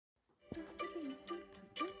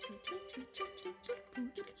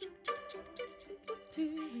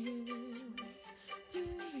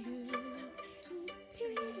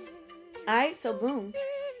Alright, so boom.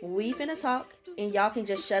 We finna talk, and y'all can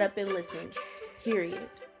just shut up and listen. Period.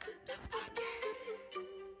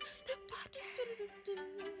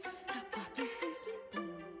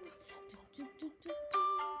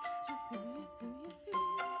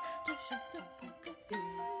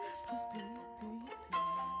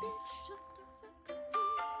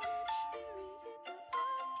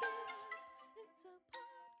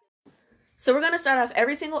 So we're going to start off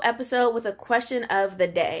every single episode with a question of the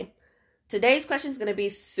day. Today's question is going to be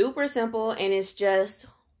super simple, and it's just,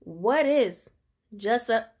 what is just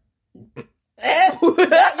up? You gotta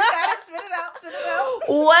spit it out.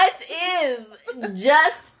 What is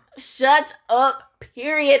Just Shut Up,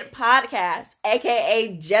 period, podcast,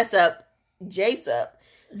 aka Jessup.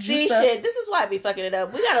 See, shit, this is why I be fucking it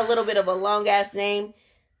up. We got a little bit of a long ass name.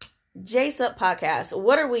 Jessup podcast.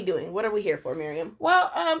 What are we doing? What are we here for, Miriam? Well,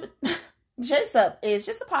 Jessup is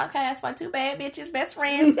just a podcast by two bad bitches, best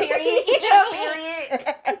friends, period.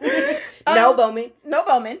 Period. No Bowman. And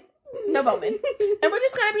we're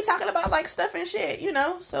just gonna be talking about like stuff and shit,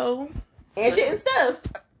 so. And shit and stuff.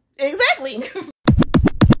 Exactly.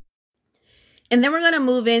 And then we're going to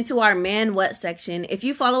move into our Man What section. If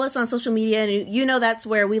you follow us on social media, you know that's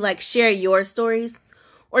where we like share your stories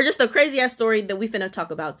or just the crazy ass story that we finna talk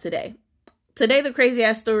about today. Today, the crazy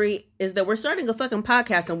ass story is that we're starting a fucking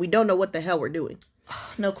podcast and we don't know what the hell we're doing.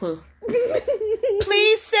 No clue.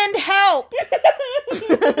 Please send help.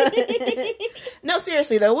 No,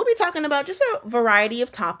 seriously though, we'll be talking about just a variety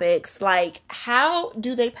of topics. Like, how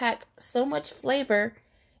do they pack so much flavor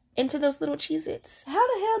into those little Cheez-Its? How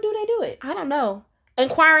the hell do they do it? I don't know.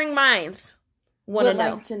 Inquiring minds want to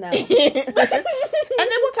know. Like to know. And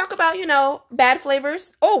then we'll talk about, bad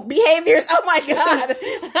flavors. Oh, behaviors. Oh my God.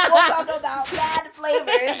 We'll talk about bad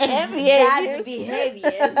flavors and bad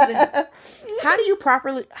behaviors. How do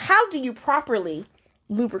you properly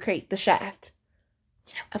lubricate the shaft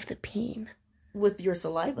of the peen? With your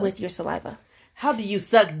saliva. How do you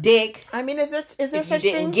suck dick? I mean, is there if such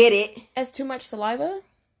you didn't thing get it as too much saliva?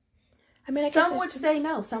 I mean, I guess some would say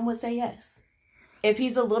no. Some would say yes. If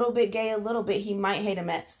he's a little bit gay, he might hate a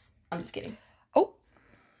mess. I'm just kidding. Oh.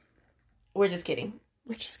 We're just kidding.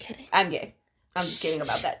 I'm gay. I'm just kidding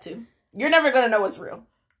about that too. You're never going to know what's real.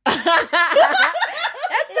 That's the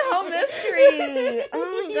whole mystery.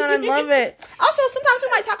 Oh my God, I love it. Also, sometimes we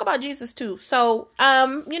might talk about Jesus too. So,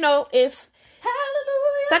 if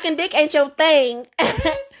Hallelujah, sucking dick ain't your thing,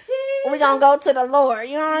 we're going to go to the Lord.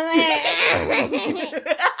 You know what I'm saying?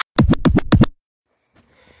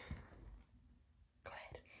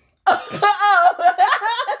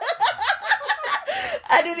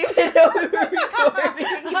 I didn't even know we were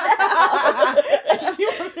recording now.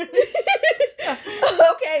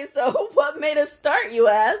 Okay, so what made us start, you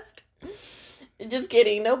ask? Just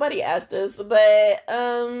kidding. Nobody asked us, but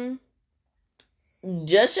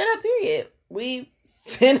just shut up, period. We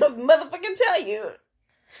finna motherfucking tell you.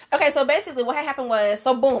 Okay, so basically what happened was,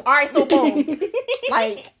 boom. All right, so boom.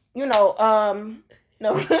 Like, no. One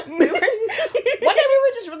day we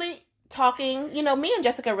were just really talking. Me and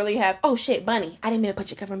Jessica really have. Oh shit, Bunny! I didn't mean to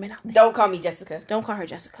put your government out there. Don't call me Jessica. Don't call her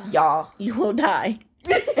Jessica. Y'all, you will die.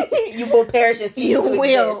 You will perish. And you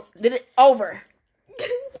will. Did it over?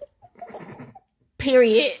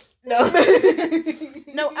 Period. No.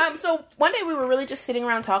 No. So one day we were really just sitting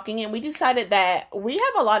around talking, and we decided that we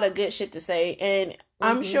have a lot of good shit to say, and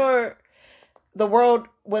I'm sure the world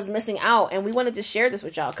was missing out, and we wanted to share this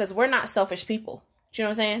with y'all because we're not selfish people. Do you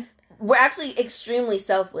know what I'm saying? We're actually extremely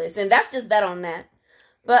selfless, and that's just that on that.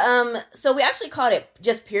 But so we actually called it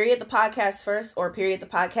just period the podcast first, or period the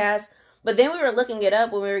podcast. But then we were looking it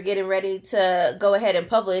up when we were getting ready to go ahead and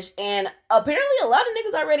publish, and apparently a lot of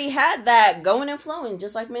niggas already had that going and flowing,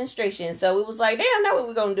 just like menstruation. So it was like, damn, now what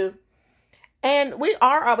we gonna do? And we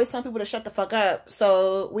are always telling people to shut the fuck up.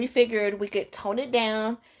 So we figured we could tone it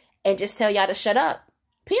down and just tell y'all to shut up.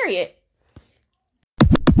 Period.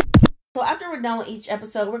 So after we're done with each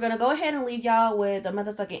episode, we're going to go ahead and leave y'all with a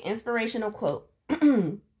motherfucking inspirational quote.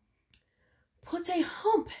 Put a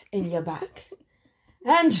hump in your back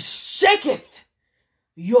and shaketh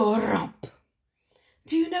your rump.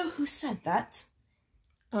 Do you know who said that?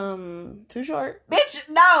 Too Short. Bitch,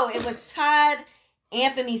 no, it was Todd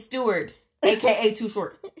Anthony Stewart, aka Too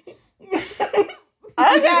Short.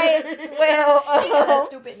 Okay, well, he got a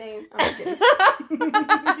stupid name. I'm kidding.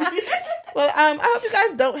 Well, I hope you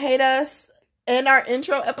guys don't hate us in our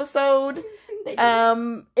intro episode.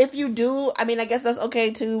 If you do, I mean, I guess that's okay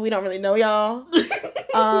too. We don't really know y'all.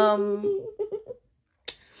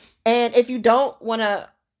 And if you don't want to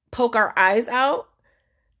poke our eyes out,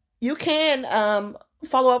 you can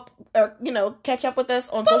follow up or, catch up with us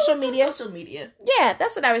on social media. Social media. Yeah,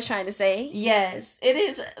 that's what I was trying to say. Yes, it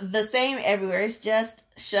is the same everywhere. It's just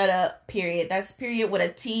shut up, period. That's period with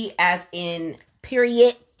a T as in...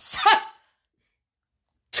 Period.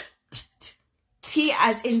 T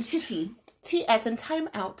as in titty. T as in time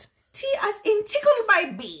out. T as in tickle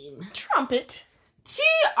my bean. Trumpet. T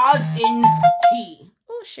as in tea.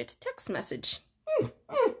 Oh shit, text message.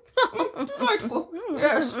 Delightful.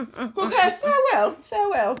 Yes. Okay,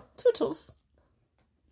 farewell. Tootles.